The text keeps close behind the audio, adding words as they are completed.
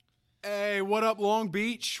Hey, what up, Long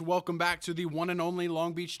Beach? Welcome back to the one and only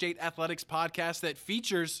Long Beach State Athletics podcast that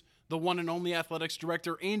features the one and only athletics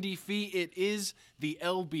director, Andy Fee. It is the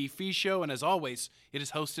LB Fee Show, and as always, it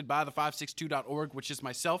is hosted by the 562.org, which is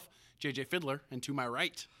myself, JJ Fiddler, and to my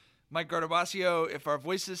right, Mike Gardabasio. If our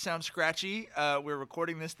voices sound scratchy, we're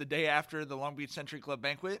recording this the day after the Long Beach Century Club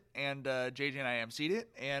banquet, and JJ and I emceed it,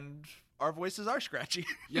 and our voices are scratchy.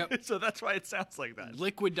 Yep. So that's why it sounds like that.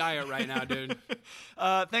 Liquid diet right now, dude.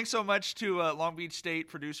 Thanks so much to Long Beach State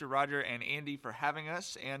producer Roger and Andy for having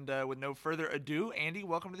us. And with no further ado, Andy,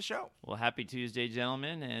 welcome to the show. Well, happy Tuesday,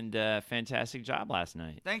 gentlemen, and fantastic job last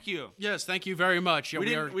night. Thank you. Yes, thank you very much. Yeah, we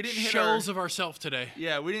didn't hit shells of ourselves today.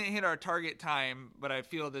 Yeah, we didn't hit our target time, but I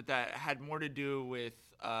feel that had more to do with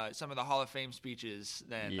some of the Hall of Fame speeches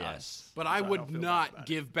than us. But I would not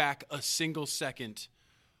give back a single second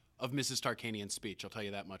of Mrs. Tarkanian's speech. I'll tell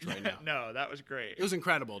you that much right now. No, that was great. It was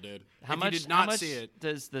incredible, dude. How if much, you did not how much see it,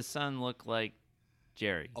 does the son look like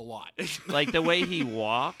Jerry? A lot. Like the way he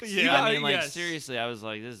walks? Yeah, I mean, like, yes. Seriously, I was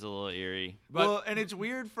like, this is a little eerie. Well, and it's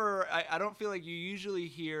weird I don't feel like you usually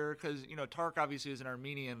hear, because, Tark obviously is an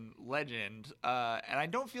Armenian legend, and I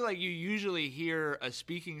don't feel like you usually hear a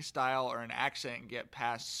speaking style or an accent get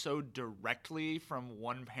passed so directly from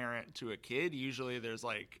one parent to a kid. Usually there's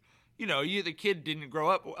like, the kid didn't grow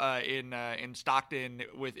up in Stockton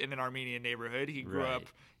in an Armenian neighborhood. He grew up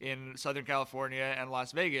in Southern California and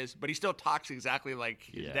Las Vegas, but he still talks exactly like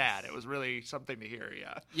his dad. It was really something to hear.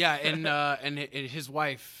 Yeah. Yeah, and his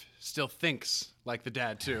wife still thinks like the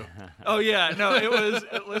dad too. Oh yeah, no, it was.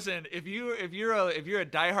 Listen, if you're a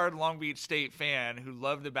diehard Long Beach State fan who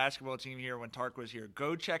loved the basketball team here when Tark was here,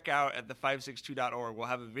 go check out at the 562.org. We'll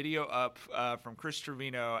have a video up from Chris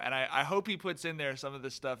Trevino, and I hope he puts in there some of the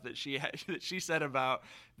stuff that she said about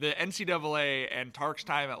the NCAA and Tark's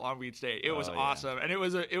time at Long Beach State. It was awesome, and it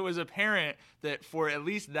was apparent that for at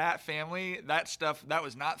least that family, that stuff that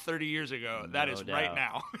was not 30 years ago. That is right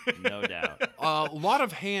now. No doubt. A lot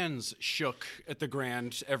of hands shook at the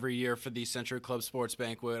Grand every year for the Century Club Sports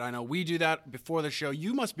Banquet. I know we do that before the show.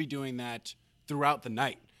 You must be doing that throughout the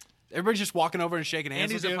night. Everybody's just walking over and shaking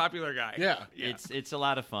hands. Andy's with a you. popular guy. Yeah. It's a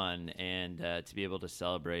lot of fun, and to be able to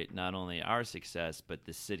celebrate not only our success but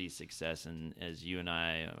the city's success. And as you and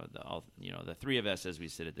I, the three of us, as we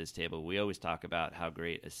sit at this table, we always talk about how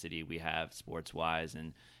great a city we have sports-wise,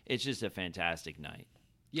 and it's just a fantastic night.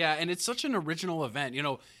 Yeah, and it's such an original event.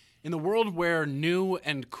 In the world where new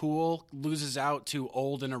and cool loses out to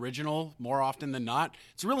old and original more often than not,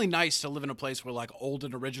 it's really nice to live in a place where like old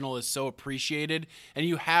and original is so appreciated, and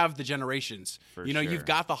you have the generations. For sure. Sure. You've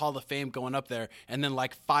got the Hall of Fame going up there, and then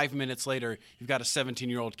like 5 minutes later, you've got a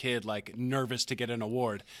 17-year-old kid like nervous to get an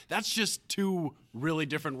award. That's just two really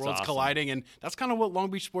different worlds colliding, and that's kind of what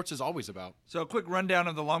Long Beach sports is always about. So a quick rundown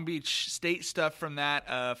of the Long Beach State stuff from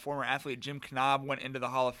that. Former athlete Jim Knob went into the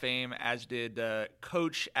Hall of Fame, as did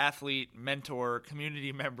coach, athlete, mentor,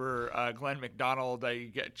 community member Glenn McDonald.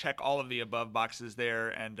 Check all of the above boxes there.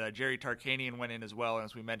 And Jerry Tarkanian went in as well. And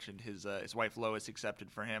as we mentioned, his wife Lois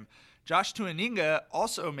accepted for him. Josh Tuaninga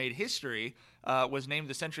also made history, was named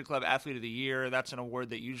the Century Club Athlete of the Year. That's an award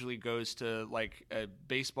that usually goes to like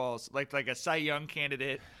baseball's like a Cy Young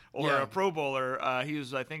candidate or a Pro Bowler. He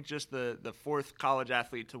was, I think, just the fourth college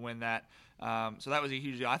athlete to win that. So that was a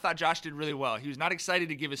huge deal. I thought Josh did really well. He was not excited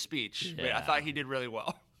to give a speech, but I thought he did really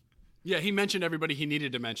well. Yeah, he mentioned everybody he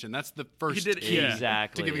needed to mention. That's the first key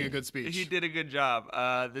exactly to giving a good speech. He did a good job.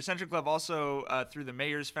 The Century Club also, through the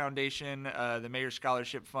Mayor's Foundation, the Mayor's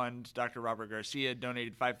Scholarship Fund, Dr. Robert Garcia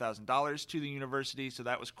donated $5,000 to the university, so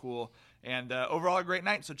that was cool. And overall, a great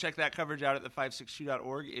night. So check that coverage out at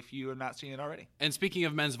the562.org if you have not seen it already. And speaking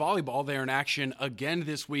of men's volleyball, they're in action again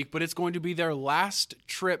this week, but it's going to be their last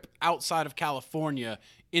trip outside of California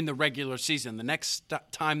in the regular season. The next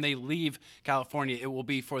time they leave California, it will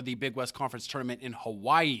be for the Big West Conference Tournament in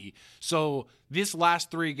Hawaii. So this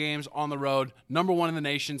last 3 games on the road, number 1 in the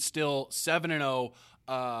nation, still 7-0.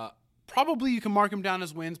 Probably you can mark them down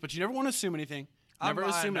as wins, but you never want to assume anything. Never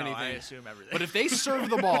assume anything. I assume everything. But if they serve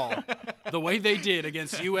the ball the way they did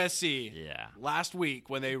against USC last week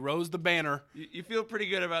when they rose the banner. You feel pretty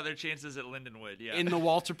good about their chances at Lindenwood, in the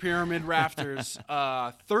Walter Pyramid rafters.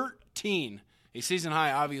 13, a season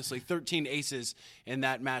high, obviously, 13 aces in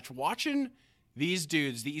that match. Watching these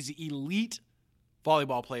dudes, these elite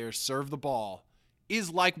volleyball players serve the ball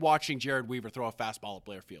is like watching Jared Weaver throw a fastball at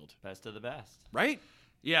Blair Field. Best of the best. Right?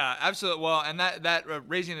 Yeah, absolutely. Well, and that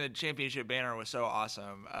raising the championship banner was so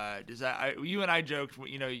awesome. You and I joked,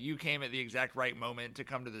 you came at the exact right moment to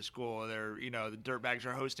come to the school. The Dirtbags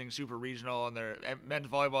are hosting Super Regional, and their men's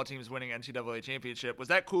volleyball team is winning NCAA championship. Was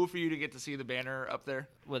that cool for you to get to see the banner up there?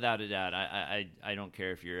 Without a doubt. I don't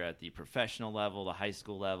care if you're at the professional level, the high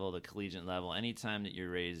school level, the collegiate level. Anytime that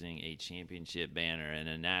you're raising a championship banner and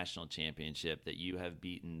a national championship that you have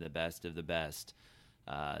beaten the best of the best,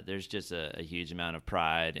 there's just a huge amount of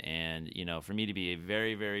pride, and for me to be a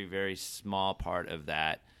very, very, very small part of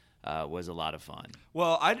that was a lot of fun.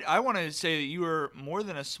 Well, I want to say that you were more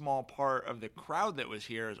than a small part of the crowd that was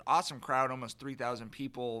here. It was an awesome crowd, almost 3,000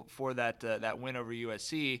 people for that win over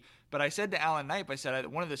USC. But I said to Alan Knipe,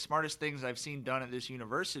 one of the smartest things I've seen done at this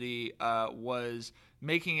university was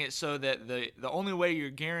making it so that the only way you're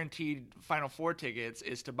guaranteed Final Four tickets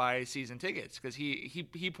is to buy season tickets, because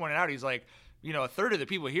he pointed out, he's like, a third of the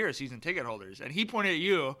people here are season ticket holders. And he pointed at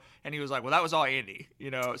you, and he was like, well, that was all Andy.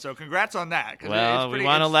 So congrats on that. Well, we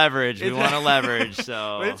want to leverage.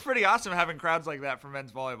 So. But it's pretty awesome having crowds like that for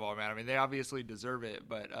men's volleyball, man. I mean, they obviously deserve it,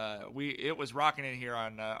 but it was rocking in here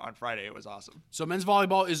on Friday. It was awesome. So men's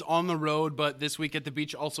volleyball is on the road, but this week at the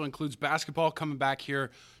beach also includes basketball coming back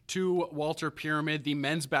here to Walter Pyramid. The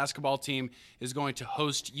men's basketball team is going to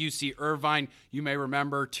host UC Irvine. You may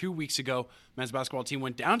remember 2 weeks ago, men's basketball team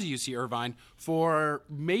went down to UC Irvine for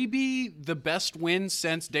maybe the best win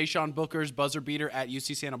since Deshaun Booker's buzzer beater at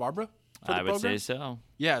UC Santa Barbara. I would say so.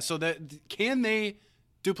 Yeah, so can they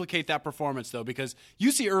duplicate that performance, though? Because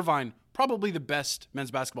UC Irvine, probably the best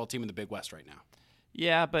men's basketball team in the Big West right now.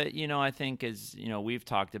 Yeah, but, I think as, we've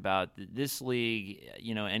talked about this league,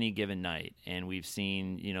 any given night, and we've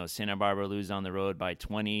seen, Santa Barbara lose on the road by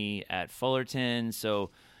 20 at Fullerton.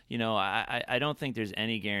 So, I don't think there's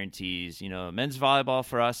any guarantees. Men's volleyball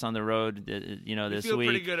for us on the road, this week.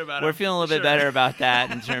 Pretty good about we're feeling a little bit better about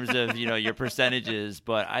that in terms of, your percentages.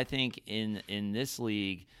 But I think in this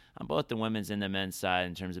league, on both the women's and the men's side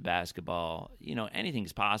in terms of basketball,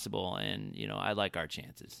 anything's possible, and, I like our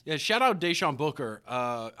chances. Yeah, shout out Deshaun Booker.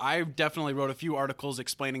 I definitely wrote a few articles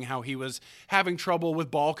explaining how he was having trouble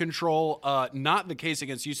with ball control. Not the case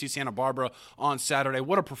against UC Santa Barbara on Saturday.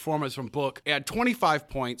 What a performance from Book. He had 25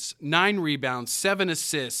 points, 9 rebounds, 7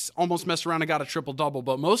 assists, almost messed around and got a triple-double,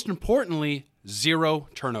 but most importantly, 0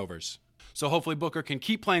 turnovers. So hopefully Booker can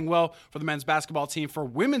keep playing well for the men's basketball team. For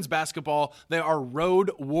women's basketball, they are road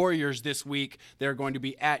warriors this week. They're going to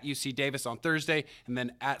be at UC Davis on Thursday and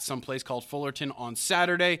then at some place called Fullerton on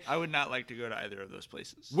Saturday. I would not like to go to either of those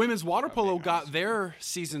places. Women's water polo got their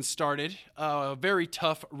season started. A very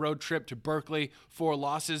tough road trip to Berkeley, 4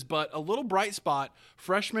 losses, but a little bright spot.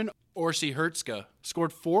 Freshman Orsi Hertzka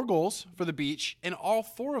scored 4 goals for the Beach, and all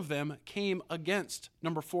 4 of them came against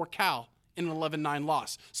number 4 Cal in an 11-9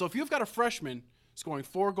 loss. So if you've got a freshman scoring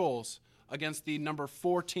 4 goals against the number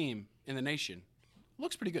 4 team in the nation,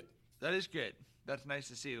 looks pretty good. That is good. That's nice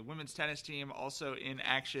to see. The women's tennis team also in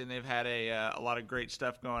action. They've had a lot of great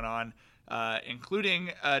stuff going on,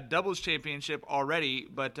 including a doubles championship already,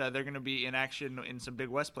 but they're going to be in action in some Big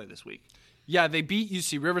West play this week. Yeah, they beat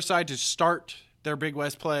UC Riverside to start their Big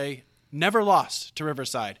West play. Never lost to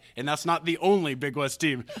Riverside, and that's not the only Big West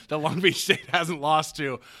team that Long Beach State hasn't lost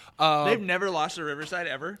to. They've never lost to Riverside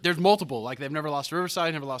ever? There's multiple. Like, they've never lost to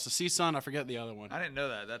Riverside, never lost to CSUN. I forget the other one. I didn't know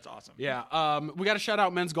that. That's awesome. Yeah. We got to shout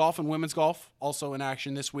out men's golf and women's golf, also in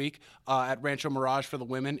action this week at Rancho Mirage for the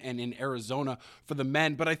women and in Arizona for the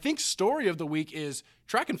men. But I think story of the week is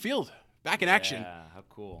track and field. Back in action. Yeah, how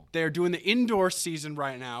cool. They're doing the indoor season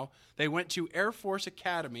right now. They went to Air Force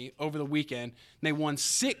Academy over the weekend, and they won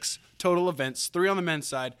 6 total events, 3 on the men's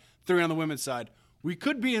side, 3 on the women's side. We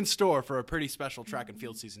could be in store for a pretty special track and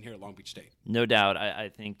field season here at Long Beach State. No doubt. I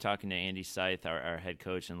think talking to Andy Seith, our head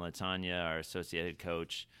coach, and LaTanya, our associate head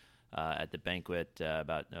coach, at the banquet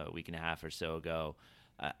about a week and a half or so ago,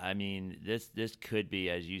 I mean, this could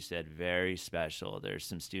be, as you said, very special. There's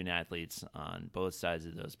some student athletes on both sides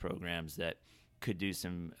of those programs that could do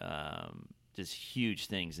some just huge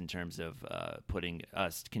things in terms of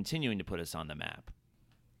continuing to put us on the map.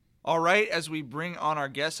 All right, as we bring on our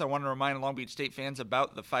guests, I want to remind Long Beach State fans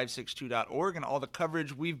about the 562.org and all the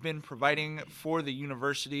coverage we've been providing for the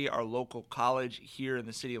university, our local college here in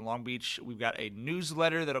the city of Long Beach. We've got a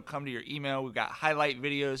newsletter that'll come to your email. We've got highlight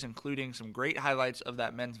videos, including some great highlights of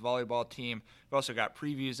that men's volleyball team. We've also got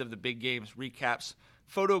previews of the big games, recaps,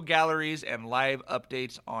 photo galleries, and live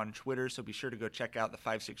updates on Twitter. So be sure to go check out the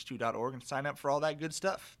 562.org and sign up for all that good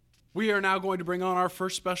stuff. We are now going to bring on our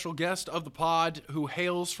first special guest of the pod, who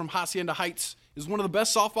hails from Hacienda Heights, is one of the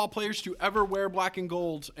best softball players to ever wear black and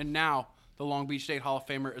gold, and now the Long Beach State Hall of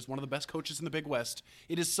Famer is one of the best coaches in the Big West.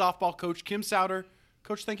 It is softball coach Kim Sowder.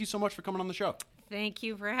 Coach, thank you so much for coming on the show. Thank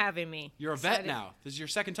you for having me. You're a vet now. This is your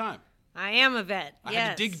second time. I am a vet. I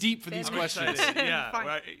had to dig deep for these questions.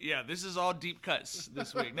 Yeah, this is all deep cuts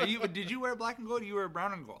this week. Now, did you wear black and gold? Or you wear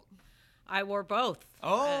brown and gold? I wore both.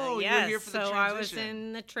 Oh, you were here for the transition. So I was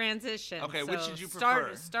in the transition. Okay, which did you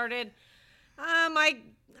prefer? Started.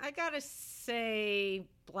 I gotta say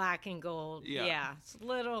black and gold. Yeah, it's a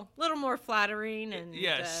little more flattering and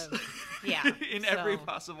yes, in every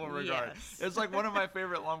possible regard. Yes. It's like one of my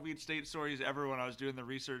favorite Long Beach State stories ever when I was doing the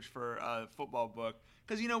research for a football book,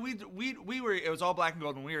 because we were, it was all black and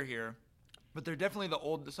gold when we were here, but they're definitely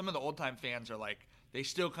some of the old time fans are like, they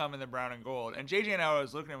still come in the brown and gold. And JJ and I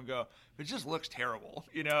was looking at him and go, it just looks terrible.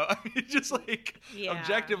 I mean, just like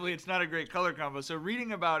objectively, it's not a great color combo. So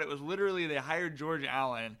reading about it was literally they hired George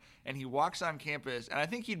Allen and he walks on campus. And I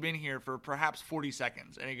think he'd been here for perhaps 40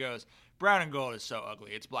 seconds. And he goes, brown and gold is so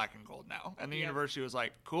ugly. It's black and gold now. And the university was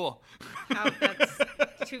like, cool. Oh,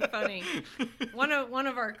 that's too funny. One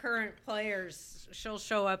of our current players, she'll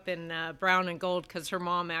show up in brown and gold because her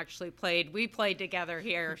mom actually played. We played together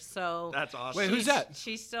here. So that's awesome. Wait, who's that?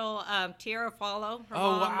 She's still Tiara Follow. Her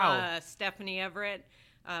mom, wow. Stephanie Everett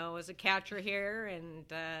was a catcher here and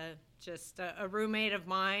just a roommate of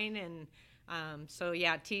mine. And so,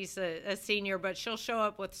 T's a senior, but she'll show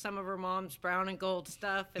up with some of her mom's brown and gold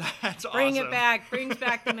stuff and brings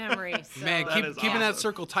back the memories. So. Man, keeping that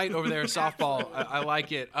circle tight over there, softball. I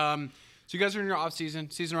like it. So you guys are in your off season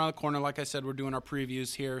around the corner. Like I said, we're doing our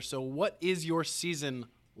previews here. So what is your season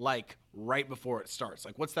like right before it starts?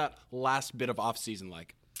 Like, what's that last bit of off season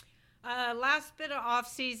like? Last bit of off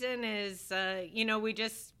season is, we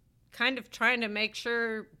just kind of trying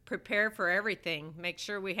to prepare for everything, make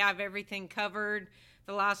sure we have everything covered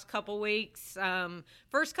the last couple weeks.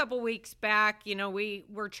 First couple weeks back, we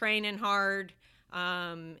were training hard,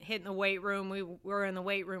 hitting the weight room. We were in the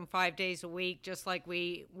weight room 5 days a week, just like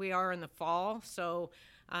we are in the fall. So,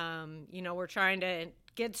 we're trying to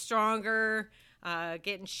get stronger,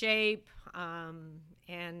 get in shape,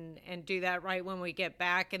 and do that right when we get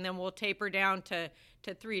back. And then we'll taper down to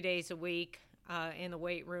 3 days a week in the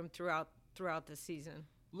weight room throughout the season.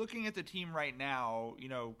 Looking at the team right now,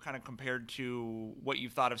 kind of compared to what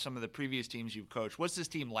you've thought of some of the previous teams you've coached, what's this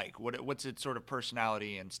team like? What's its sort of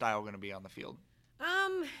personality and style going to be on the field?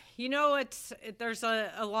 There's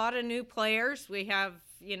a lot of new players. We have,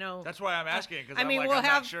 That's why I'm asking, because we'll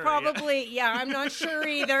have sure probably, I'm not sure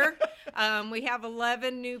either. We have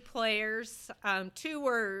 11 new players. 2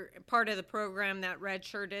 were part of the program that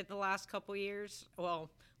redshirted the last couple years. Well,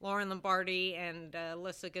 Lauren Lombardi and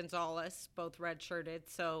Alyssa Gonzalez, both redshirted.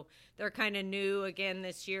 So they're kind of new again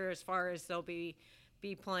this year as far as they'll be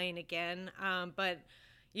playing again. But,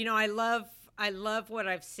 I love what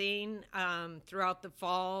I've seen throughout the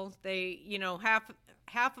fall. They,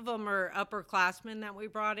 half of them are upperclassmen that we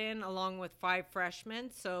brought in, along with 5 freshmen.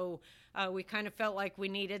 So we kind of felt like we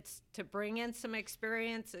needed to bring in some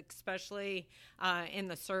experience, especially in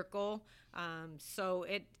the circle. So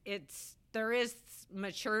there is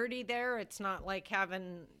maturity there. It's not like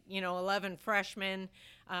having, 11 freshmen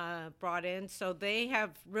brought in. So they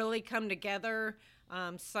have really come together.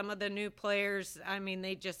 Some of the new players,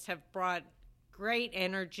 they just have brought great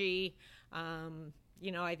energy.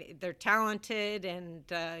 They're talented, and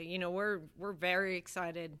we're very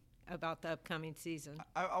excited about the upcoming season.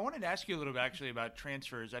 I wanted to ask you a little bit actually about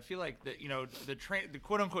transfers. I feel like that the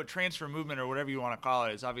quote unquote transfer movement, or whatever you want to call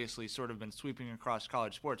it, has obviously sort of been sweeping across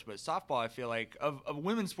college sports. But softball, I feel like of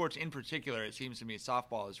women's sports in particular, it seems to me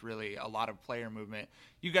softball is really a lot of player movement.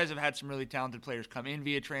 You guys have had some really talented players come in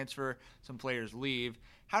via transfer, some players leave.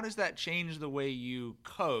 How does that change the way you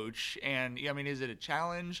coach? And is it a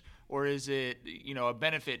challenge, or is it a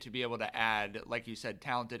benefit to be able to add, like you said,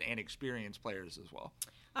 talented and experienced players as well?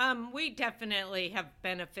 We definitely have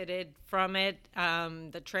benefited from it.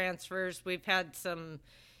 The transfers, we've had some,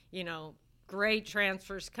 great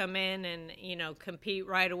transfers come in and, compete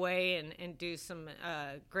right away and do some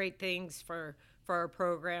great things for our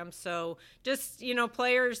program. So just,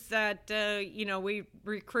 players that, we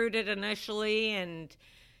recruited initially, and,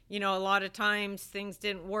 a lot of times things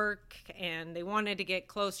didn't work and they wanted to get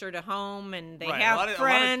closer to home, and they have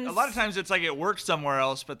friends. A lot of times it's like it works somewhere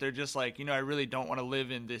else, but they're just like, I really don't want to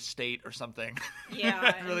live in this state or something. Yeah.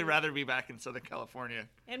 I'd really rather be back in Southern California.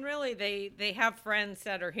 And really they have friends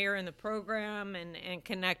that are here in the program and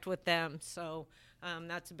connect with them. So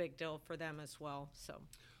that's a big deal for them as well. So.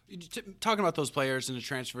 Talking about those players and the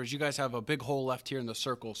transfers, you guys have a big hole left here in the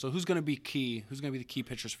circle. So who's going to be key? Who's going to be the key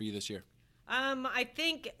pitchers for you this year? I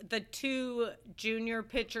think the 2 junior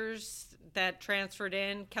pitchers that transferred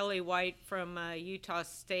in, Kelly White from Utah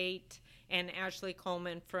State and Ashley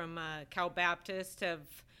Coleman from Cal Baptist have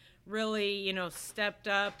really, stepped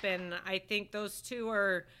up. And I think those two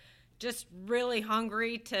are just really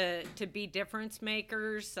hungry to be difference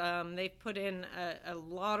makers. They've put in a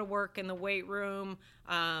lot of work in the weight room.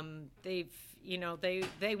 They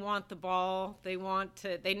want the ball.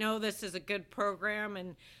 They know this is a good program,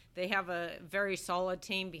 and they have a very solid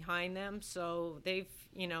team behind them. So they've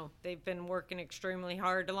been working extremely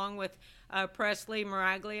hard, along with Presley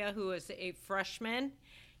Maraglia, who is a freshman,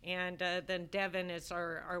 and then Devin is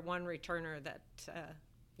our one returner that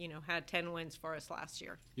had 10 wins for us last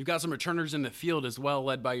year. You've got some returners in the field as well,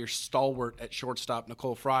 led by your stalwart at shortstop,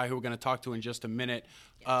 Nichole Fry, who we're going to talk to in just a minute.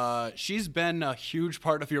 Yes. She's been a huge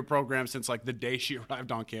part of your program since the day she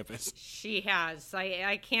arrived on campus. She has.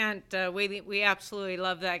 I can't. We absolutely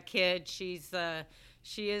love that kid. She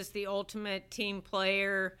is the ultimate team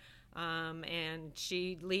player. And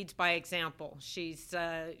she leads by example. She's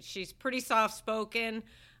pretty soft-spoken,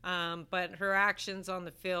 but her actions on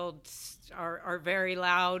the field are very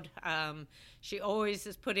loud. She always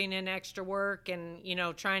is putting in extra work and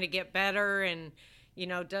trying to get better, and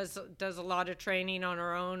does a lot of training on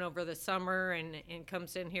her own over the summer, and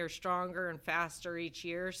comes in here stronger and faster each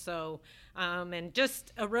year. So and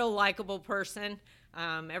just a real likable person.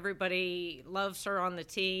 Everybody loves her on the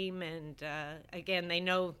team, and again, they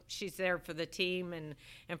know she's there for the team and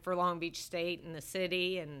for Long Beach State and the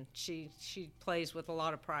city, and she plays with a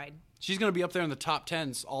lot of pride. She's going to be up there in the top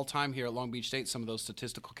 10s all time here at Long Beach State, some of those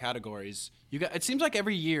statistical categories. It seems like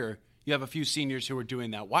every year you have a few seniors who are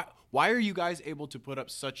doing that. Why are you guys able to put up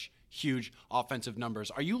such huge offensive numbers?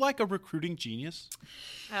 Are you like a recruiting genius?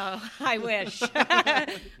 Oh, I wish.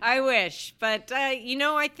 I wish. But,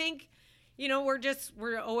 I think,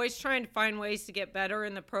 we're always trying to find ways to get better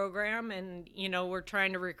in the program, and, we're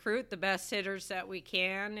trying to recruit the best hitters that we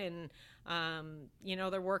can, and,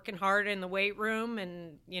 they're working hard in the weight room,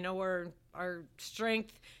 and, our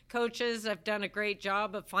strength coaches have done a great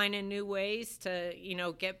job of finding new ways to,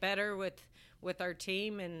 get better with our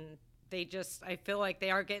team, and I feel like they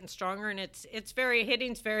are getting stronger, and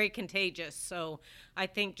hitting's very contagious. So I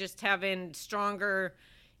think just having stronger,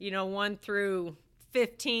 1 through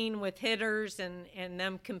 15 with hitters and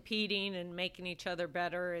them competing and making each other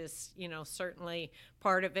better is, certainly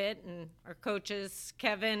part of it. And our coaches,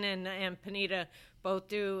 Kevin and Panita, both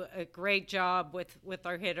do a great job with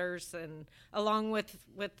our hitters, and along with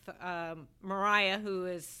Mariah, who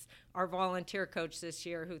is our volunteer coach this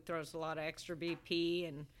year, who throws a lot of extra BP,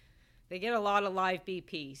 and they get a lot of live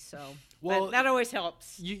BP. So that always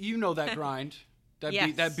helps. You know that grind, that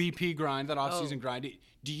yes. that BP grind, that off-season grind.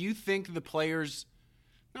 Do you think the players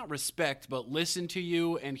not respect, but listen to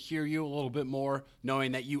you and hear you a little bit more,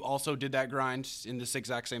 knowing that you also did that grind in this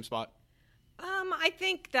exact same spot? I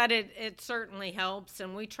think that it certainly helps,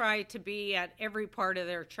 and we try to be at every part of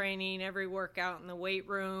their training, every workout in the weight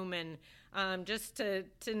room, and just to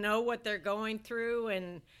know what they're going through.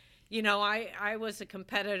 And, I was a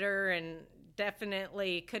competitor and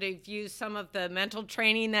definitely could have used some of the mental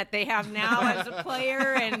training that they have now as a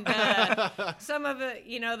player, and some of it,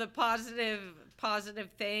 the positive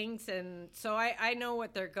things. And so I know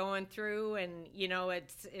what they're going through, and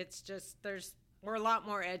it's just we're a lot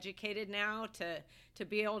more educated now to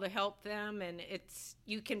be able to help them, and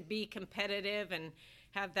you can be competitive and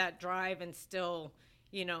have that drive and still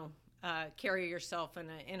carry yourself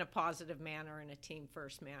in a positive manner, in a team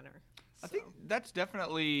first manner. I think that's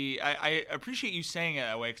definitely – I appreciate you saying it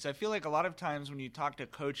that way, because I feel like a lot of times when you talk to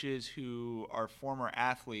coaches who are former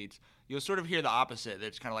athletes, you'll sort of hear the opposite.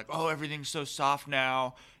 It's kind of like, oh, everything's so soft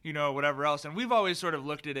now, whatever else. And we've always sort of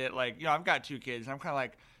looked at it like, I've got 2 kids, and I'm kind of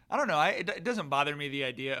like, I don't know. It doesn't bother me, the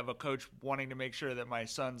idea of a coach wanting to make sure that my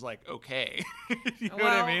son's okay. You know what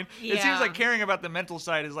I mean? Yeah. It seems like caring about the mental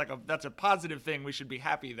side is that's a positive thing we should be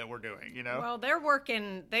happy that we're doing, Well,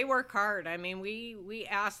 they work hard. I mean, we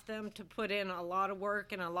ask them to put in a lot of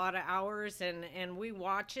work and a lot of hours, and we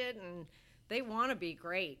watch it, and they want to be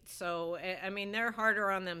great. So, I mean, they're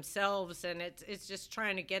harder on themselves, and it's just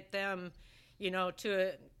trying to get them,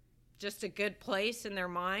 to just a good place in their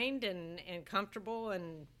mind and comfortable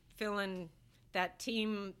and feeling that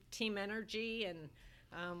team energy,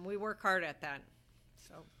 and we work hard at that.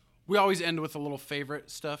 So we always end with a little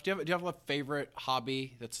favorite stuff. Do you have a favorite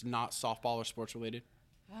hobby that's not softball or sports related?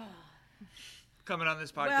 Coming on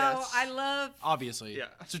this podcast. Well, I love, obviously, yeah,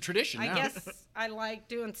 it's a tradition now. I guess I like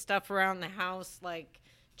doing stuff around the house, like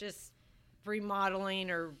just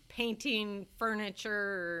remodeling or painting furniture,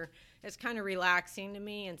 or it's kind of relaxing to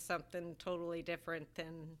me and something totally different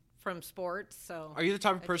than from sports. So are you the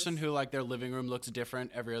type of person who like their living room looks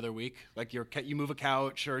different every other week? Like you move a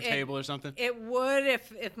couch or a table or something? It would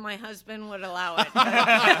if my husband would allow it.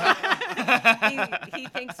 he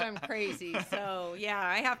thinks I'm crazy. So yeah,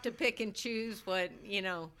 I have to pick and choose what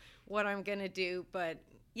I'm going to do, but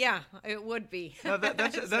yeah, it would be. No,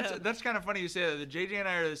 that's kind of funny you say that. JJ and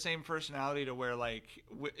I are the same personality to where, like,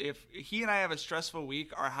 if he and I have a stressful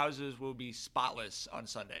week, our houses will be spotless on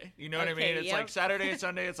Sunday. You know what I mean? It's like Saturday and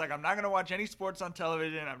Sunday. It's like, I'm not going to watch any sports on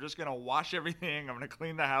television. I'm just going to wash everything. I'm going to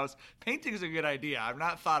clean the house. Painting is a good idea. I've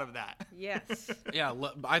not thought of that. Yes. Yeah,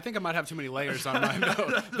 I think I might have too many layers on mine.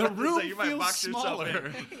 The room feels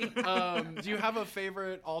smaller. Do you have a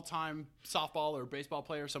favorite all-time softball or baseball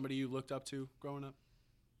player, somebody you looked up to growing up?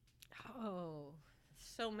 Oh,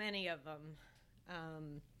 so many of them.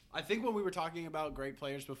 I think when we were talking about great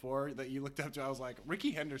players before that you looked up to, I was like,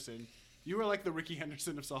 Ricky Henderson. You were like the Ricky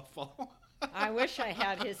Henderson of softball. I wish I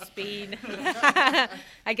had his speed.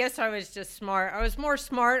 I guess I was just smart. I was more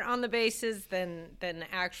smart on the bases than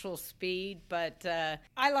actual speed. But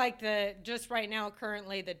I like just right now,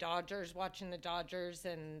 currently, the Dodgers, watching the Dodgers.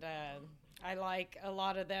 And I like a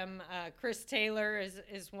lot of them. Chris Taylor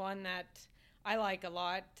is one that I like a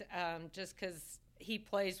lot, just because he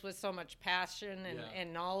plays with so much passion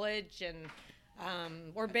and knowledge, and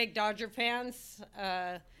we're big Dodger fans.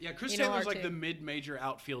 Chris Taylor's like the mid-major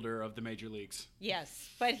outfielder of the major leagues.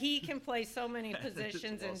 Yes, but he can play so many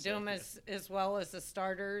positions and do them as well as the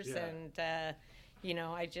starters, and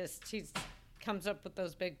he comes up with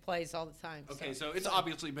those big plays all the time. Okay, so it's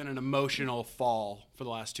obviously been an emotional fall for the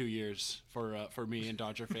last 2 years for me and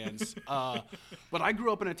Dodger fans. But I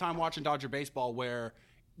grew up in a time watching Dodger baseball where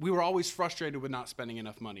we were always frustrated with not spending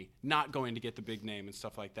enough money, not going to get the big name and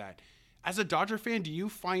stuff like that. As a Dodger fan, do you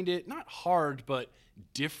find it not hard but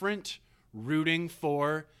different rooting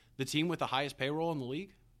for the team with the highest payroll in the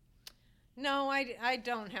league? No, I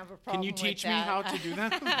don't have a problem. Can you teach me how to do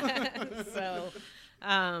that?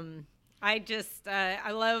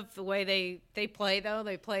 I love the way they play, though.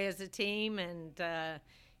 They play as a team, and,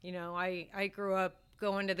 I grew up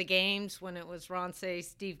going to the games when it was Ronce,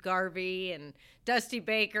 Steve Garvey, and Dusty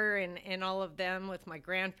Baker, and all of them with my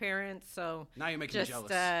grandparents. So now you're making me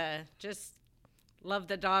jealous. Just love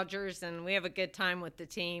the Dodgers, and we have a good time with the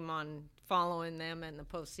team on following them in the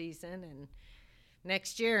postseason. And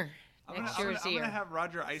next year... I'm gonna have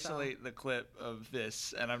Roger isolate the clip of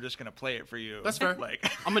this, and I'm just gonna play it for you. That's fair.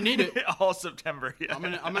 Like I'm gonna need it all September. Yeah. I'm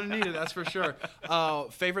gonna need it. That's for sure.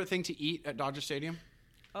 Favorite thing to eat at Dodger Stadium?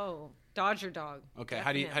 Oh, Dodger dog. Okay,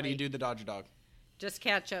 definitely. How do you do the Dodger dog? Just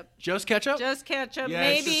ketchup. Just ketchup? Just ketchup.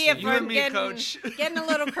 Yes. Maybe if I'm getting a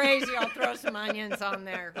little crazy, I'll throw some onions on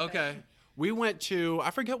there. Okay. We went to,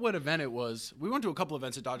 I forget what event it was. We went to a couple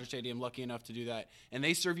events at Dodger Stadium, lucky enough to do that. And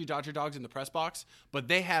they serve you Dodger dogs in the press box, but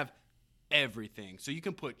they have everything. So you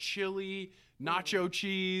can put chili, nacho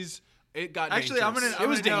cheese. It got actually, dangerous. It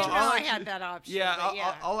was dangerous. I had that option. Yeah,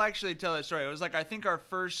 I'll actually tell that story. It was like, I think our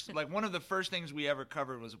first, like one of the first things we ever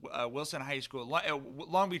covered was Wilson High School,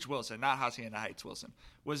 Long Beach Wilson, not Hacienda Heights Wilson,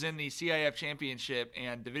 was in the CIF championship,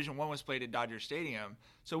 and Division I was played at Dodger Stadium.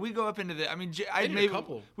 So we go up into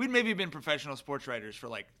we'd maybe been professional sports writers for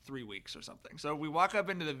like 3 weeks or something. So we walk up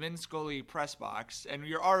into the Vin Scully press box, and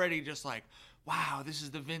you're already just like, wow, this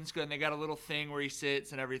is the Vin Scully, and they got a little thing where he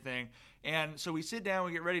sits and everything. And so we sit down,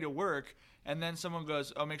 we get ready to work, and then someone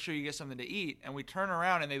goes, oh, make sure you get something to eat. And we turn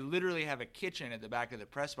around, and they literally have a kitchen at the back of the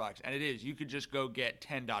press box. And you could just go get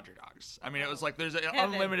 10 Dodger dogs. I mean, it was like there's an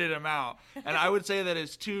unlimited amount. And I would say that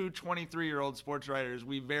as two 23-year-old sports writers,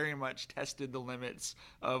 we very much tested the limits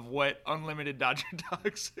of what unlimited Dodger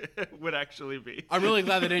dogs would actually be. I'm really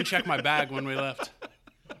glad they didn't check my bag when we left.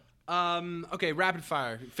 Okay, rapid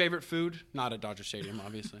fire. Favorite food? Not at Dodger Stadium,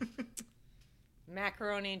 obviously.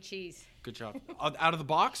 Macaroni and cheese. Good job. Out of the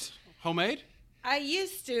box? Homemade? I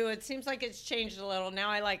used to. It seems like it's changed a little. Now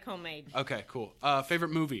I like homemade. Okay, cool.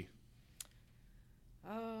 Favorite movie?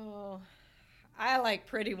 Oh, I like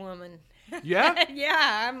Pretty Woman. Yeah?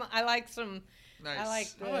 Yeah, I like some. Nice. I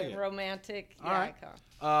like the romantic. All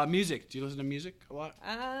right. Music. Do you listen to music a lot?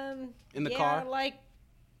 In the car? I like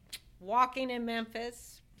Walking in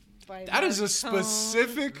Memphis. That is a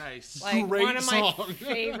specific, like great one of my song.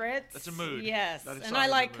 favorites. That's a mood. Yes, and I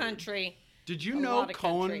like country. Did you know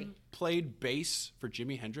Cohen played bass for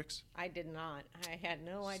Jimi Hendrix? I did not. I had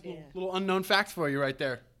no idea. Little unknown fact for you right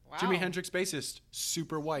there. Wow. Jimi Hendrix bassist,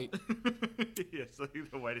 super white. Yes, like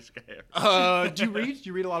the whitest guy ever. Do you read? Do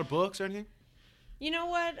you read a lot of books or anything? You know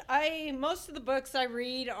what? Most of the books I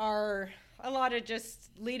read are a lot of just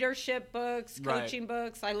leadership books, coaching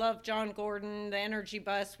books. I love John Gordon, the Energy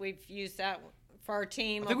Bus. We've used that for our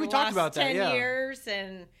team over the last 10 years,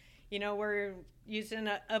 and we're using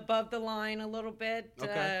above the line a little bit,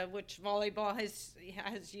 which volleyball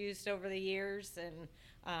has used over the years,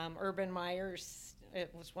 and Urban Meyer's,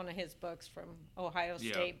 it was one of his books from Ohio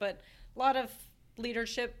State, but a lot of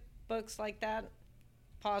leadership books like that,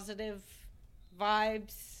 positive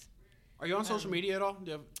vibes. Are you on social media at all?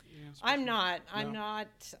 Do you have, I'm not.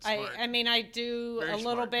 I mean, I do Very a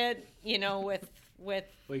little smart. bit, with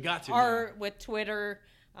Well, you got to. with Twitter,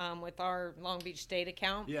 with our Long Beach State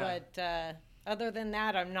account. Yeah. But other than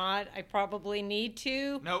that, I'm not. I probably need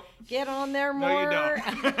to Nope. get on there No, more.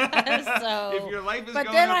 you don't. So, If your life is but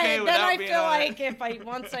going then okay then without I being feel on like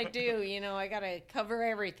once I do, I gotta cover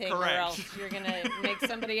everything, or Correct. else you're gonna make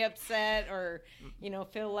somebody upset or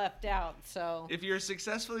feel left out. So If you're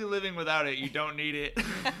successfully living without it, you don't need it.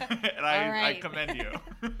 And All I right. commend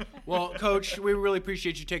you. Well, Coach, we really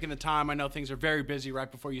appreciate you taking the time. I know things are very busy right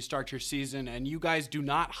before you start your season, and you guys do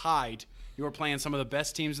not hide. You are playing some of the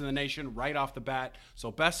best teams in the nation right off the bat.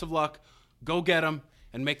 So best of luck. Go get them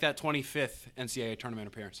and make that 25th NCAA tournament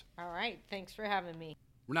appearance. all right, thanks for having me.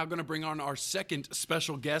 We're now going to bring on our second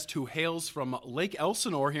special guest who hails from Lake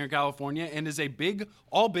Elsinore here in California and is a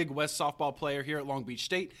all Big West softball player here at Long Beach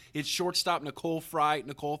State. It's shortstop Nichole Fry.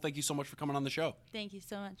 Nichole, thank you so much for coming on the show. Thank you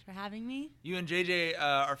so much for having me. You and JJ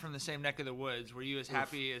are from the same neck of the woods. Were you as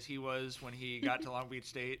happy as he was when he got to Long Beach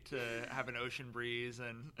State to have an ocean breeze?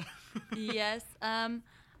 And Yes,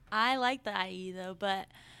 I like the IE though, but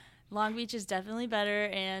Long Beach is definitely better,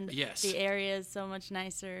 and Yes. the area is so much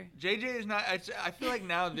nicer. JJ is not. I feel like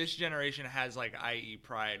now this generation has like IE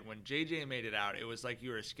pride. When JJ made it out, it was like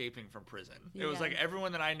you were escaping from prison. It was Yeah. like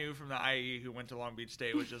everyone that I knew from the IE who went to Long Beach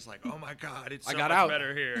State was just like, "Oh my God, it's so I got much out.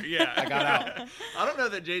 better here." Yeah, I got out. I don't know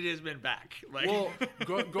that JJ's been back. Like, Well,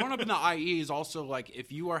 growing up in the IE is also like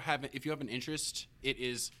if you have an interest, it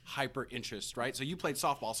is hyper interest, right? So you played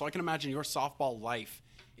softball, so I can imagine your softball life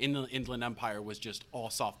in the Inland Empire was just all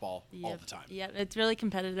softball all the time. Yep, it's really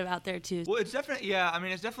competitive out there too. Well, it's definitely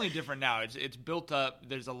it's definitely different now. It's built up.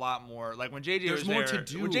 There's a lot more. Like when JJ There's was more there,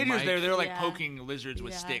 to do, when JJ was Mike. there, they were like Yeah. poking lizards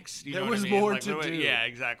with Yeah. sticks. You There know what was I mean? more Like, to do. Yeah,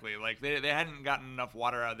 exactly. Like they hadn't gotten enough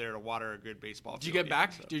water out there to water a good baseball. Do you field get yet,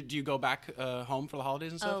 back? so. Do you go back home for the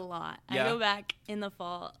holidays and A stuff? lot. Yeah. I go back in the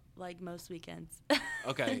fall, like most weekends.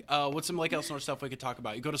 Okay. What's some Lake Elsinore stuff we could talk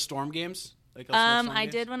about? You go to Storm games? Lake Elsinore Storm I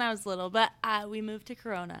games? did when I was little, but we moved to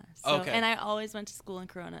Corona. So, Okay. And I always went to school in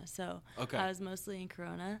Corona, so Okay. I was mostly in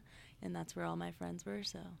Corona, and that's where all my friends were.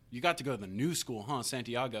 So, You got to go to the new school, huh?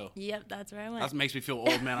 Santiago. yep, that's where I went. That makes me feel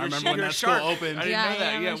old, man. I You're remember when you're that a school shark. opened. I didn't Yeah, know I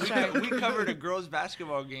that. am Yeah, a shark. we covered a girls'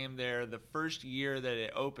 basketball game there the first year that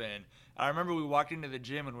it opened. I remember we walked into the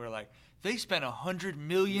gym and we were like, they spent $100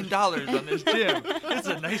 million on this gym. It's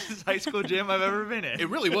the nicest high school gym I've ever been in. It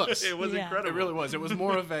really was. It was Yeah. incredible. It really was. It was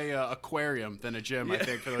more of a aquarium than a gym, I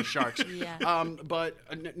think, for those sharks. Yeah. But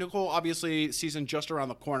Nichole, obviously, season just around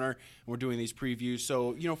the corner, and we're doing these previews.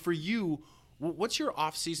 So, for you, what's your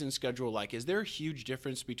off-season schedule like? Is there a huge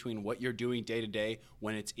difference between what you're doing day to day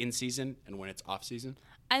when it's in season and when it's off season?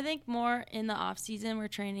 I think more in the off season, we're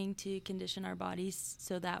training to condition our bodies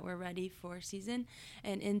so that we're ready for season.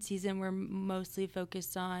 And in season, we're mostly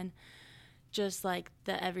focused on just like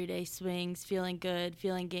the everyday swings, feeling good,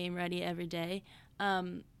 feeling game ready every day. Our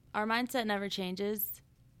mindset never changes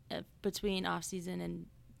between off season and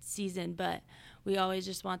season, but we always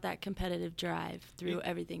just want that competitive drive through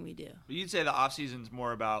everything we do. But you'd say the off season's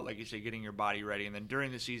more about, like you say, getting your body ready, and then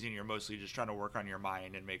during the season, you're mostly just trying to work on your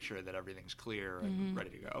mind and make sure that everything's clear and ready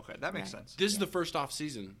to go. Okay, that makes sense. This is the first off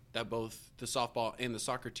season that both the softball and the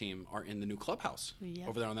soccer team are in the new clubhouse Yep.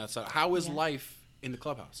 over there on that side. How is Yeah. life in the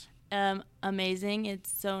clubhouse? Amazing.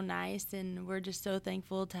 It's so nice, and we're just so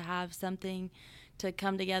thankful to have something to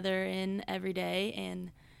come together in every day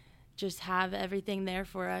and just have everything there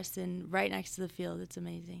for us and right next to the field. It's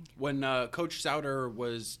amazing. When Coach Sowder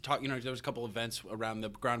was talking, there was a couple events around the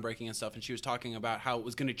groundbreaking and stuff, and she was talking about how it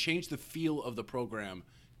was going to change the feel of the program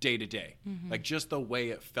day to day, like just the way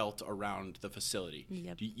it felt around the facility.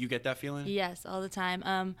 Yep. Do you get that feeling? Yes, all the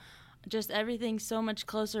time. Just everything's so much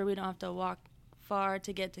closer. We don't have to walk far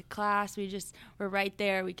to get to class. We're right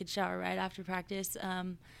there. We could shower right after practice.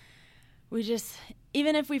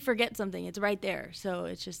 Even if we forget something, it's right there. So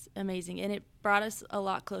it's just amazing. And it brought us a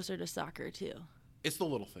lot closer to soccer too. It's the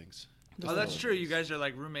little things. Oh, that's true. You guys are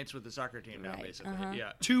like roommates with the soccer team now, Right. basically. Uh-huh.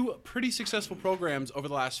 Yeah. Two pretty successful programs over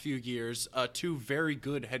the last few years, two very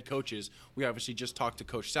good head coaches. We obviously just talked to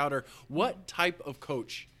Coach Sowder. What type of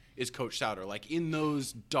coach is Coach Sowder, like in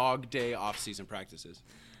those dog day off-season practices?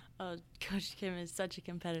 Oh, Coach Kim is such a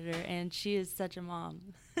competitor, and she is such a mom.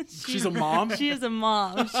 She's a mom? She is a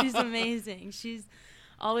mom. She's amazing. She's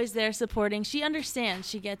always there supporting. She understands.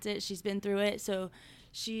 She gets it. She's been through it. So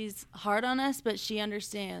she's hard on us, but she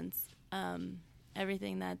understands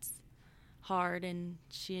everything that's hard, and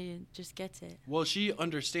she just gets it. Well, she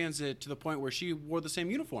understands it to the point where she wore the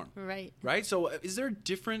same uniform. Right. So is there a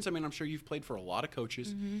difference? I mean, I'm sure you've played for a lot of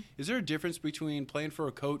coaches. Mm-hmm. Is there a difference between playing for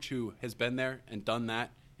a coach who has been there and done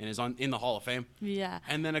that and is in the Hall of Fame? Yeah.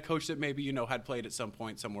 And then a coach that maybe, had played at some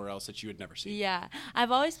point somewhere else that you had never seen? Yeah. I've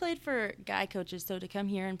always played for guy coaches, so to come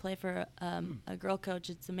here and play for a girl coach,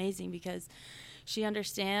 it's amazing because she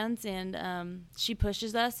understands and she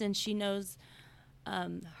pushes us, and she knows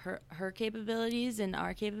her capabilities and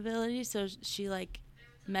our capabilities, so she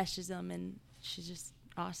meshes them, and she's just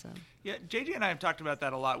awesome. Yeah, JJ and I have talked about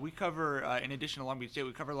that a lot. We cover, in addition to Long Beach State,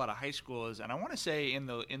 we cover a lot of high schools, and I want to say in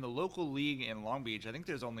the local league in Long Beach, I think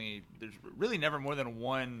there's really never more than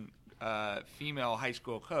one female high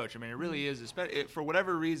school coach. I mean, it really is, for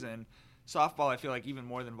whatever reason, softball, I feel like even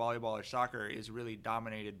more than volleyball or soccer, is really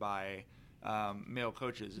dominated by male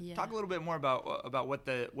coaches. Yeah. Talk a little bit more about what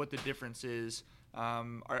the difference is.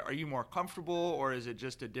 Are you more comfortable, or is it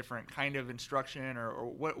just a different kind of instruction, or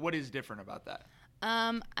what is different about that?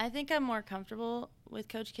 I think I'm more comfortable with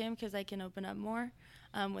Coach Kim because I can open up more.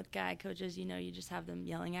 With guy coaches, you just have them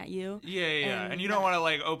yelling at you. Yeah. And you don't want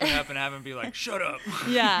to open up and have them be like, shut up.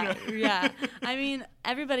 Yeah. I mean,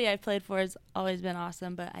 everybody I've played for has always been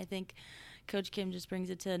awesome, but I think Coach Kim just brings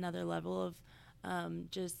it to another level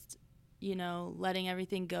of just, letting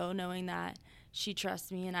everything go, knowing that she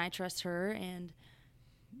trusts me and I trust her, and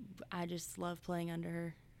I just love playing under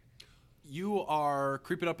her. You are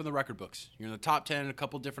creeping up in the record books. You're in the top 10 in a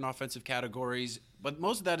couple different offensive categories, but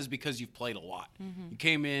most of that is because you've played a lot. Mm-hmm. You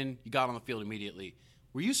came in, you got on the field immediately.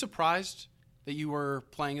 Were you surprised that you were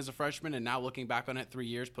playing as a freshman, and now looking back on it 3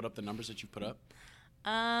 years, put up the numbers that you've put up?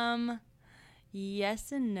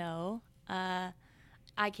 Yes and no.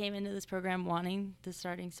 I came into this program wanting the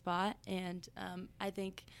starting spot, and I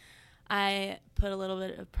think I put a little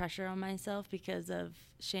bit of pressure on myself because of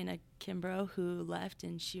Shayna Kimbrough, who left,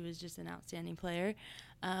 and she was just an outstanding player.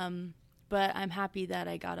 But I'm happy that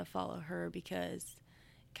I got to follow her because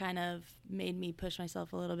it kind of made me push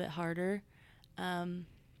myself a little bit harder.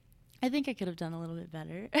 I think I could have done a little bit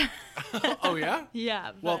better. Oh, yeah?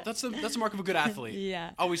 Yeah. Well, that's the mark of a good athlete. Yeah.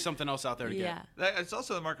 Always something else out there to get. It's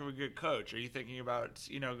also the mark of a good coach. Are you thinking about,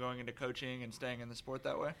 going into coaching and staying in the sport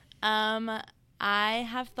that way? I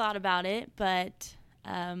have thought about it, but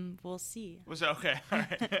we'll see. Was okay? All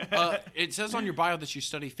right. It says on your bio that you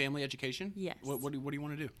study family education. Yes. What do you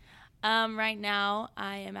want to do? Right now,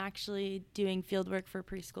 I am actually doing field work for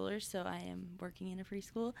preschoolers, so I am working in a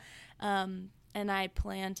preschool. And I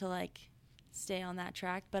plan to, stay on that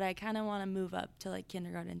track, but I kind of want to move up to,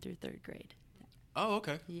 kindergarten through third grade. Oh,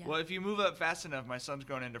 okay. Yeah. Well, if you move up fast enough, my son's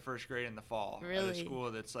going into first grade in the fall at a school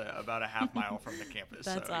that's about a half mile from the campus.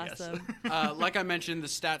 That's so, awesome. Yes. Like I mentioned, the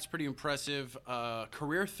stats pretty impressive.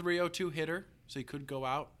 Career 302 hitter, so you could go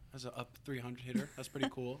out as an up 300 hitter. That's pretty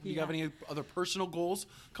cool. Do you have any other personal goals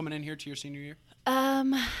coming in here to your senior year?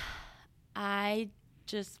 I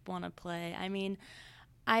just want to play. I mean,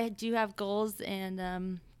 I do have goals,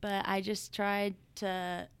 and but I just tried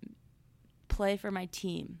to play for my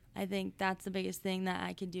team. I think that's the biggest thing that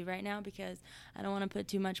I can do right now because I don't want to put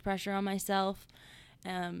too much pressure on myself,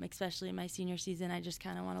 especially in my senior season. I just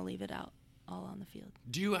kind of want to leave it out all on the field.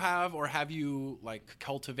 Do you have or have you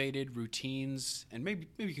cultivated routines, and maybe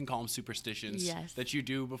you can call them superstitions, that you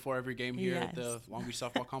do before every game here at the Long Beach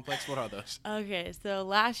Softball Complex? What are those? Okay, so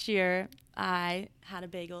last year I had a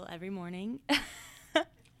bagel every morning.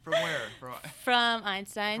 From where? From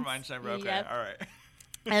Einstein. From Einstein, okay, yep. All right.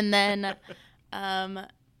 And then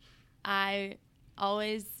I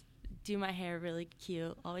always do my hair really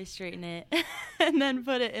cute, always straighten it, and then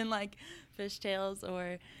put it in fishtails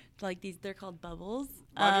or these, they're called bubbles.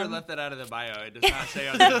 Roger left that out of the bio. It does not say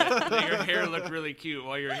on that your hair looked really cute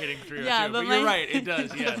while you're hitting 302. Yeah, but you're right, it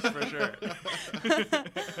does, yes, for sure.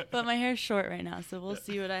 But my hair's short right now, so we'll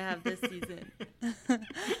see what I have this season.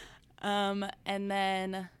 And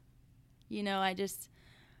then, I just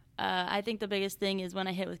I think the biggest thing is when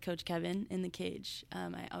I hit with Coach Kevin in the cage.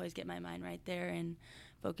 I always get my mind right there and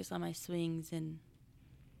focus on my swings and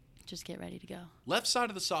just get ready to go. Left side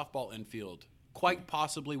of the softball infield, quite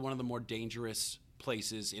possibly one of the more dangerous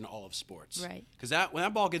places in all of sports. Right. Because when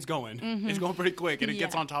that ball gets going, it's going pretty quick, and it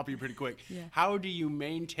gets on top of you pretty quick. Yeah. How do you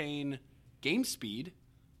maintain game speed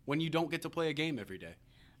when you don't get to play a game every day?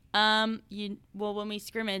 When we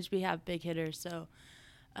scrimmage, we have big hitters. So,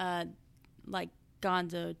 like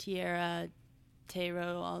Gonzo, Tierra,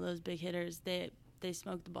 Tayro, all those big hitters, they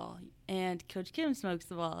smoke the ball. And Coach Kim smokes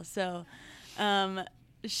the ball. So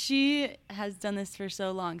she has done this for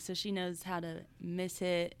so long, so she knows how to miss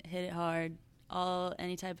hit it hard,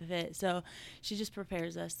 any type of hit. So she just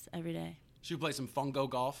prepares us every day. Should we play some fungo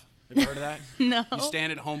golf? Have you heard of that? No. You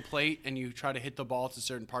stand at home plate and you try to hit the ball to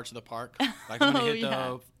certain parts of the park. Like when you hit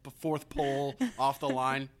the fourth pole off the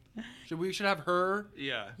line. We should have her,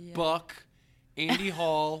 Buck, Andy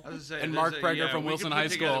Hall, and Mark Preger from Wilson High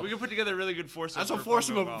School. We can put together a really good foursome. That's a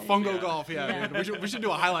foursome of fungo golf. Yeah. We should do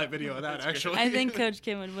a highlight video of that, actually. I think Coach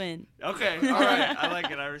Kim would win. Okay, all right. I like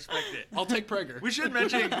it. I respect it. I'll take Preger. We should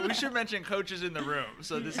mention coaches in the room.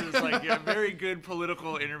 So this is like very good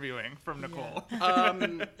political interviewing from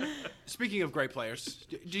Nichole. Speaking of great players,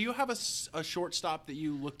 do you have a shortstop that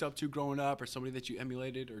you looked up to growing up, or somebody that you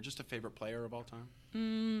emulated, or just a favorite player of all time?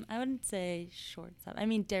 I wouldn't say shortstop. I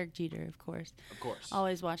mean, Derek Jeter, of course. Of course.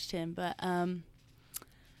 Always watched him, but well,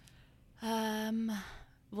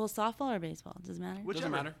 softball or baseball, doesn't matter.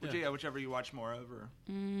 Doesn't matter. Whichever you watch more of. Or...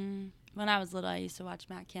 When I was little, I used to watch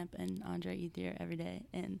Matt Kemp and Andre Ethier every day,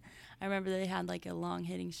 and I remember they had like a long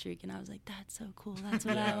hitting streak, and I was like, "That's so cool. That's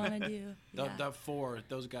what I want to do." The four,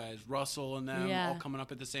 those guys, Russell and them, all coming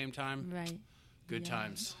up at the same time. Right. Good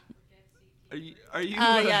times. Are you?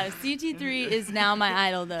 Yeah, CT3 is now my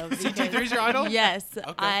idol, though. CT3 is your idol? Yes.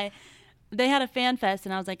 Okay. They had a fan fest,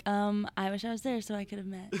 and I was like, I wish I was there so I could have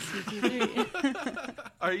met CT3.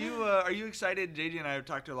 Are you excited? JJ and I have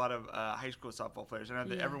talked to a lot of high school softball players. I know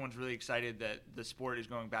that everyone's really excited that the sport is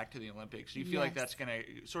going back to the Olympics. Do you feel like that's going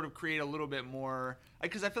to sort of create a little bit more?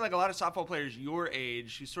 Because I feel like a lot of softball players your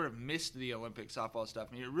age who sort of missed the Olympic softball stuff.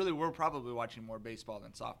 I mean, really, we're probably watching more baseball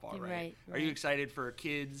than softball, right? Right. Are you excited for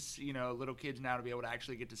kids, little kids now to be able to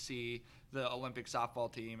actually get to see the Olympic softball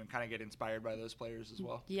team and kind of get inspired by those players as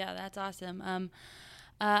well? Yeah, that's awesome.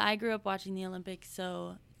 I grew up watching the Olympics,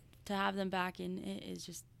 so to have them back in it is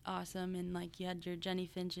just awesome. And like you had your Jenny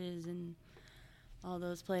Finches and all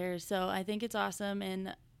those players, so I think it's awesome.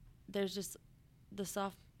 And there's just the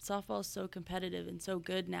softball is so competitive and so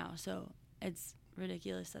good now, so it's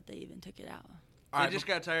ridiculous that they even took it out. They just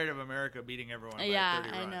got tired of America beating everyone by 30 runs.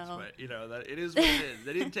 I know. But that it is what it is.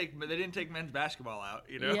 They didn't take men's basketball out.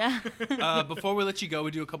 Yeah. Before we let you go,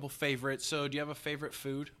 we do a couple favorites. So, do you have a favorite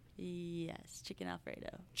food? Yes, chicken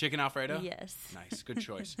Alfredo. Chicken Alfredo? Yes. Nice, good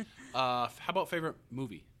choice. How about favorite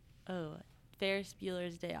movie? Oh, Ferris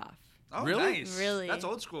Bueller's Day Off. Oh, really? Nice. Really? That's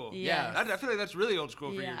old school. Yeah. I feel like that's really old school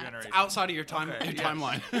for your generation. It's outside of your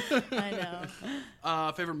timeline. I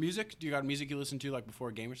know. Favorite music? Do you got music you listen to like before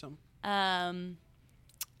a game or something?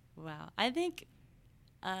 Wow. I think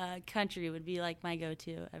country would be like my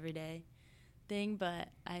go-to everyday thing, but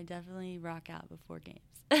I definitely rock out before games.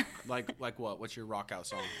 like what? What's your rock out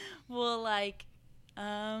song? Well, like,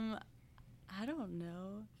 I don't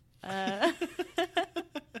know.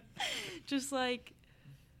 Just like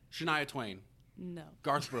Shania Twain. No.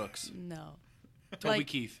 Garth Brooks. No. Toby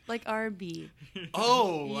Keith. Like R&B.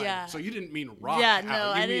 Oh, yeah. So you didn't mean rock out. Yeah,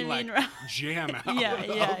 no, I didn't mean rock. Jam out.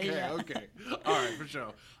 Yeah. Okay. All right, for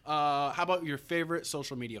sure. How about your favorite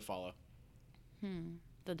social media follow?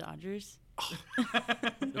 The Dodgers.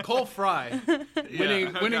 Nichole Fry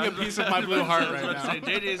winning a piece of my blue heart right now.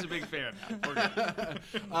 JJ is a big fan.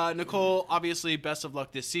 Nichole, obviously, best of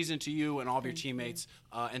luck this season to you and all of your teammates.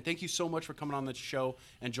 And thank you so much for coming on the show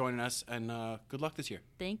and joining us. And good luck this year.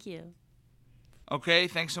 Thank you. Okay,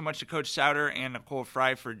 thanks so much to Coach Sowder and Nichole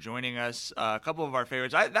Fry for joining us. A couple of our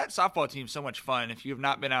favorites. That softball team's so much fun. If you have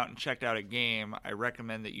not been out and checked out a game, I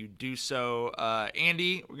recommend that you do so.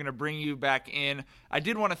 Andy, we're going to bring you back in. I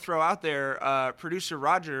did want to throw out there, producer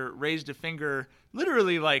Roger raised a finger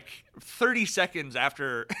literally like 30 seconds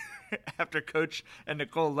after after Coach and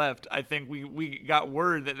Nichole left. I think we got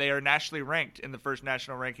word that they are nationally ranked in the first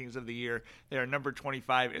national rankings of the year. They are number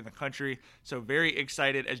 25 in the country. So very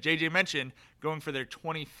excited, as JJ mentioned, going for their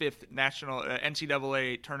 25th national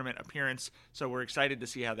NCAA tournament appearance. So we're excited to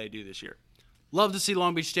see how they do this year. Love to see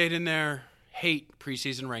Long Beach State in there. Hate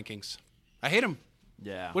preseason rankings. I hate them.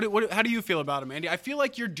 Yeah. How do you feel about them, Andy? I feel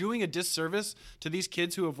like you're doing a disservice to these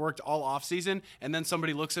kids who have worked all offseason, and then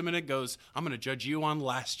somebody looks at them and it goes, I'm going to judge you on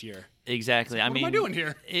last year. Exactly. What am I doing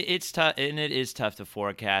here? It's tough, and it is tough to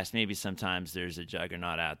forecast. Maybe sometimes there's a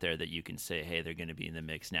juggernaut out there that you can say, hey, they're going to be in the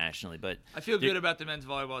mix nationally. But I feel good about the men's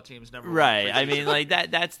volleyball team's number right. one. I mean, like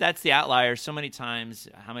that's the outlier. So many times,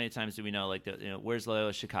 how many times do we know? Like, where's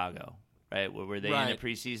Loyola Chicago? Right? Were they in the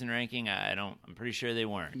preseason ranking? I'm pretty sure they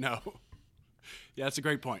weren't. No. Yeah, that's a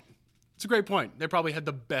great point. It's a great point. They probably had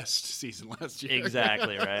the best season last year.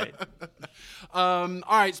 Exactly, right. All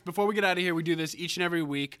right, so before we get out of here, we do this each and every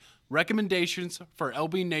week. recommendations for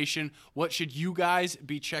LB Nation. What should you guys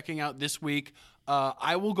be checking out this week?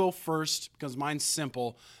 I will go first because mine's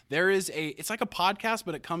simple. It's like a podcast,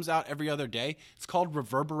 but it comes out every other day. It's called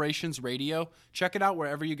Reverberations Radio. Check it out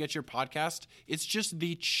wherever you get your podcast. It's just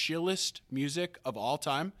the chillest music of all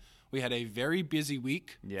time. We had a very busy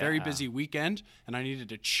week, very busy weekend, and I needed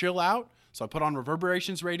to chill out. So I put on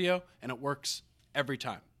Reverberations Radio, and it works every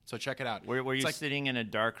time. So check it out. Were you sitting in a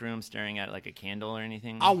dark room staring at like a candle or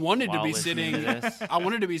anything? I wanted to be listening sitting. to this? I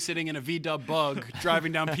wanted to be sitting in a V-Dub Bug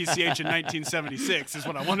driving down PCH in 1976. Is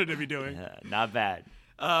what I wanted to be doing. Not bad.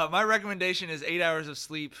 My recommendation is 8 hours of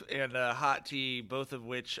sleep and hot tea, both of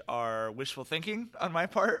which are wishful thinking on my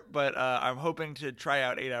part. But I'm hoping to try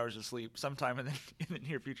out 8 hours of sleep sometime in the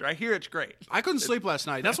near future. I hear it's great. I couldn't sleep last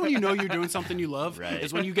night. That's when you know you're doing something you love. Right.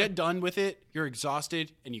 Is when you get done with it, you're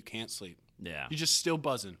exhausted and you can't sleep. Yeah. You're just still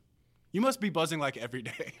buzzing. You must be buzzing like every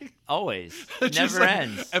day. Always. Just Never like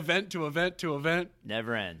ends. Event to event to event.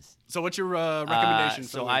 Never ends. So what's your recommendation?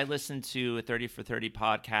 So I listened to a 30 for 30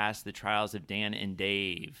 podcast, The Trials of Dan and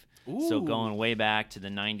Dave. Ooh. So going way back to the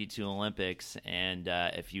 92 Olympics. And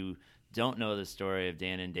if you don't know the story of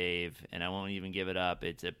Dan and Dave, and I won't even give it up,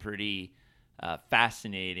 it's a pretty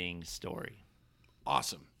fascinating story.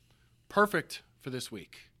 Awesome. Perfect for this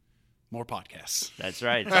week. More podcasts. That's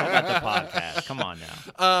right. It's all about the podcast. Come on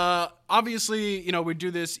now. Obviously, we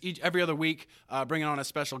do this every other week, bringing on a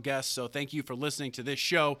special guest. So thank you for listening to this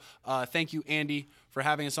show. Thank you, Andy, for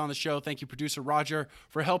having us on the show. Thank you, producer Roger,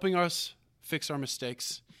 for helping us fix our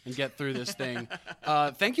mistakes and get through this thing.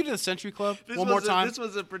 Thank you to the Century Club one more time. This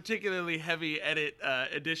was a particularly heavy edit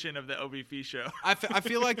edition of the OBF show. I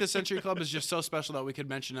feel like the Century Club is just so special that we could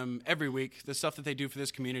mention them every week. The stuff that they do for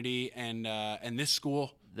this community and this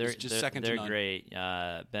school is just second to none. They're great.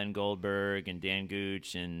 Ben Goldberg and Dan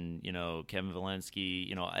Gooch and Kevin Valensky.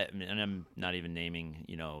 And I'm not even naming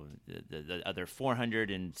the other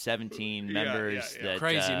 417 members that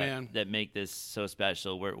crazy man that make this so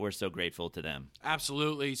special. We're so grateful to them.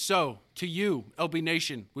 Absolutely. So to you, LB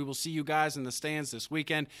Nation, we will see you guys in the stands this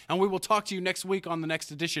weekend, and we will talk to you next week on the next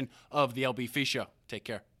edition of the LB Fee Show. Take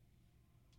care.